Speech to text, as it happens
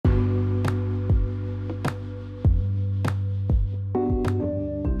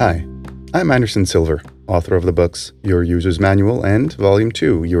Hi, I'm Anderson Silver, author of the books Your User's Manual and Volume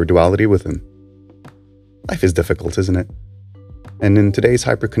 2, Your Duality Within. Life is difficult, isn't it? And in today's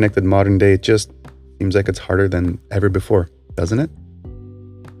hyper-connected modern day, it just seems like it's harder than ever before, doesn't it?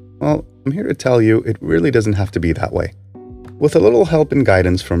 Well, I'm here to tell you it really doesn't have to be that way. With a little help and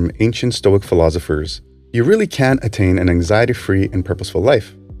guidance from ancient Stoic philosophers, you really can attain an anxiety-free and purposeful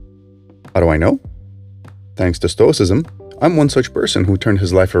life. How do I know? Thanks to Stoicism, I'm one such person who turned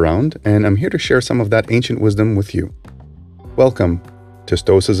his life around, and I'm here to share some of that ancient wisdom with you. Welcome to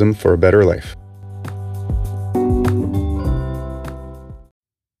Stoicism for a Better Life.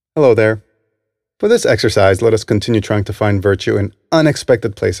 Hello there. For this exercise, let us continue trying to find virtue in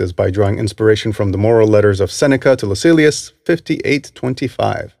unexpected places by drawing inspiration from the moral letters of Seneca to Lucilius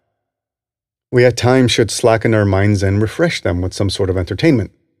 58:25. We at times should slacken our minds and refresh them with some sort of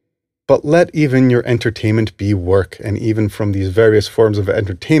entertainment. But let even your entertainment be work, and even from these various forms of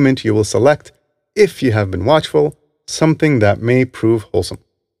entertainment you will select, if you have been watchful, something that may prove wholesome.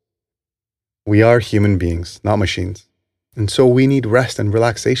 We are human beings, not machines, and so we need rest and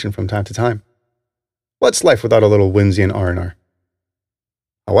relaxation from time to time. What's life without a little whimsy and R&R?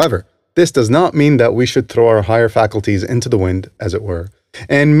 However, this does not mean that we should throw our higher faculties into the wind, as it were,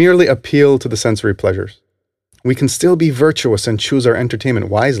 and merely appeal to the sensory pleasures. We can still be virtuous and choose our entertainment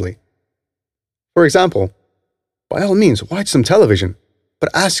wisely. For example, by all means, watch some television, but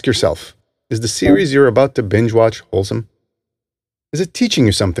ask yourself, is the series you're about to binge watch wholesome? Is it teaching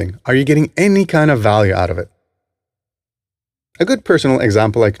you something? Are you getting any kind of value out of it? A good personal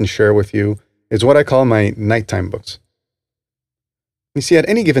example I can share with you is what I call my nighttime books. You see, at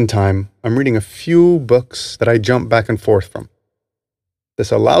any given time, I'm reading a few books that I jump back and forth from. This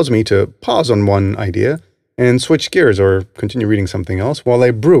allows me to pause on one idea and switch gears or continue reading something else while I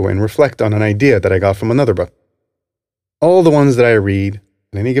brew and reflect on an idea that I got from another book. All the ones that I read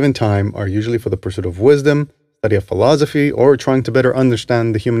at any given time are usually for the pursuit of wisdom, study of philosophy, or trying to better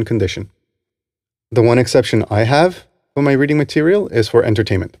understand the human condition. The one exception I have for my reading material is for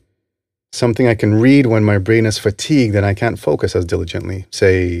entertainment. Something I can read when my brain is fatigued and I can't focus as diligently,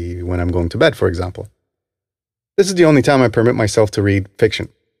 say when I'm going to bed, for example. This is the only time I permit myself to read fiction.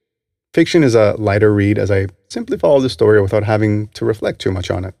 Fiction is a lighter read as I simply follow the story without having to reflect too much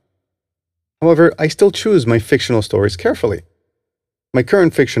on it. However, I still choose my fictional stories carefully. My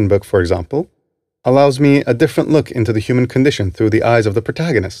current fiction book, for example, allows me a different look into the human condition through the eyes of the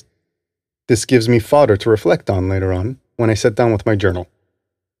protagonist. This gives me fodder to reflect on later on when I sit down with my journal.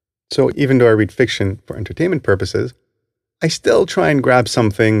 So even though I read fiction for entertainment purposes, I still try and grab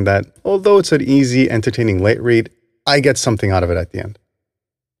something that, although it's an easy, entertaining light read, I get something out of it at the end.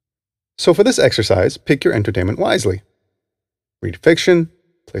 So for this exercise, pick your entertainment wisely. Read fiction,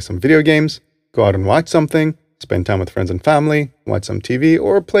 play some video games, go out and watch something, spend time with friends and family, watch some TV,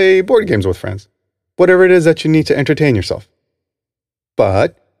 or play board games with friends. Whatever it is that you need to entertain yourself.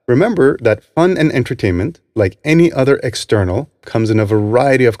 But remember that fun and entertainment, like any other external, comes in a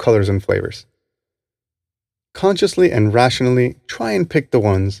variety of colors and flavors. Consciously and rationally, try and pick the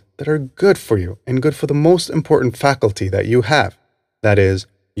ones that are good for you and good for the most important faculty that you have. That is,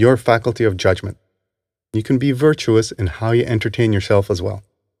 your faculty of judgment. You can be virtuous in how you entertain yourself as well.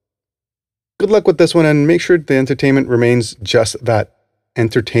 Good luck with this one, and make sure the entertainment remains just that,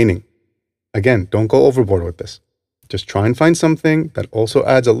 entertaining. Again, don't go overboard with this. Just try and find something that also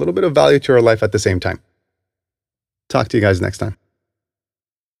adds a little bit of value to your life at the same time. Talk to you guys next time.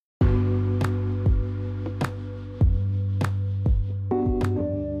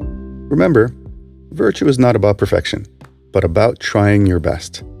 Remember, virtue is not about perfection, but about trying your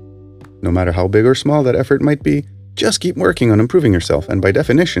best. No matter how big or small that effort might be, just keep working on improving yourself, and by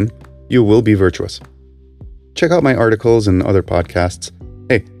definition, you will be virtuous. Check out my articles and other podcasts.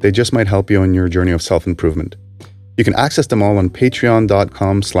 Hey, they just might help you on your journey of self-improvement. You can access them all on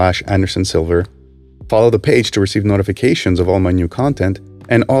patreon.com/AndersonSilver. Follow the page to receive notifications of all my new content,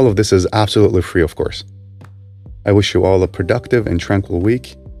 and all of this is absolutely free, of course. I wish you all a productive and tranquil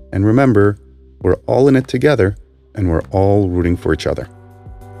week, and remember, we're all in it together, and we're all rooting for each other.